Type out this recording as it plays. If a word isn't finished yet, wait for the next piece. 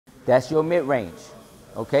That's your mid-range.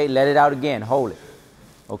 Okay, let it out again, hold it.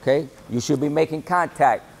 Okay, you should be making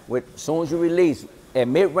contact with, as soon as you release. At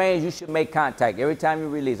mid-range, you should make contact every time you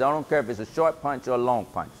release. I don't care if it's a short punch or a long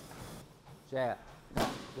punch. Jab,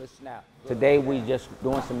 good snap. Today we just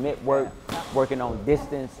doing some mid work, working on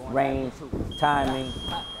distance, range, timing,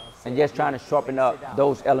 and just trying to sharpen up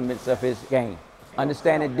those elements of his game.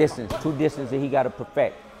 Understanding distance, two distances he got to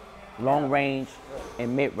perfect. Long range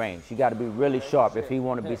and mid range. You got to be really sharp if he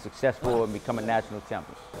want to be successful and become a national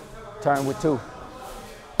champion. Turn with two.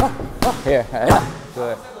 Here,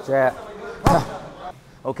 good, jab.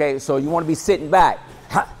 Okay, so you want to be sitting back.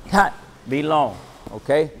 Be long,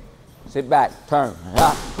 okay? Sit back, turn.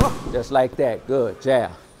 Just like that, good,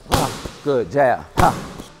 jab. Good, jab.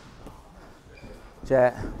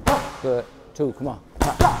 Jab, good, two, come on.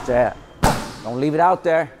 Jab. Don't leave it out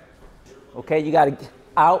there. Okay, you got to get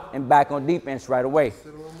out and back on defense right away.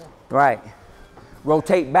 Right.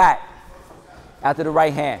 Rotate back after the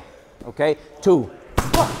right hand. Okay, two.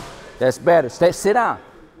 That's better. Sit down.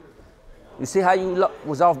 You see how you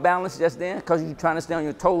was off balance just then? Because you're trying to stay on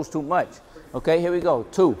your toes too much. Okay, here we go.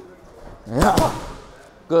 Two.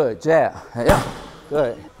 Good, jab.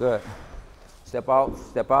 Good, good. Step out,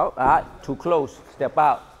 step out. All right, too close. Step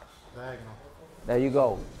out. There you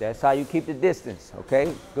go. That's how you keep the distance.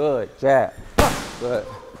 Okay, good, jab. Good.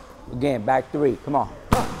 Again, back three. Come on.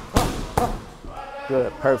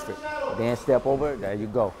 Good, perfect. Then step over. There you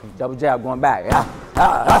go. Double jab going back.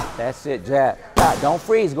 That's it, jab. Don't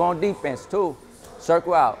freeze. Go on defense, too.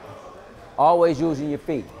 Circle out. Always using your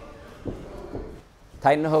feet.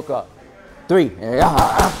 Tighten the hook up. Three.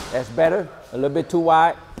 That's better. A little bit too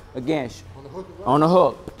wide. Again. On the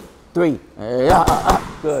hook. Three.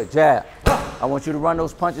 Good, jab. I want you to run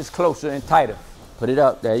those punches closer and tighter. Put it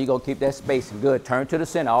up. There you go. Keep that spacing. Good. Turn to the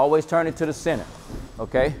center. Always turn it to the center.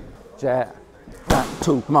 Okay? Jab.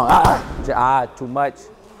 Two. Come on. Too much.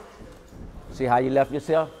 See how you left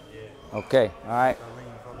yourself? Yeah. Okay. All right.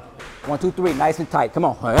 1, 2, 3. Nice and tight. Come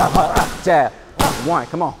on. Jab. One.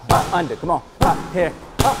 Come on. Under. Come on. Here.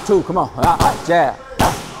 Two. Come on. Jab.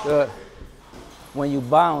 Good. When you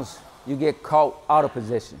bounce, you get caught out of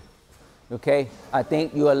position. Okay? I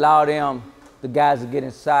think you allow the guys to get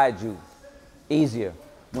inside you easier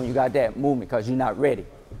when you got that movement because you're not ready.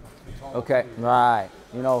 Okay? Right.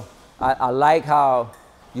 You know, I like how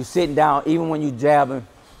you sitting down, even when you jabbing,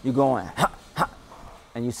 you're going,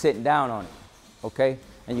 and you're sitting down on it. Okay?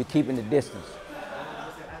 And you're keeping the distance.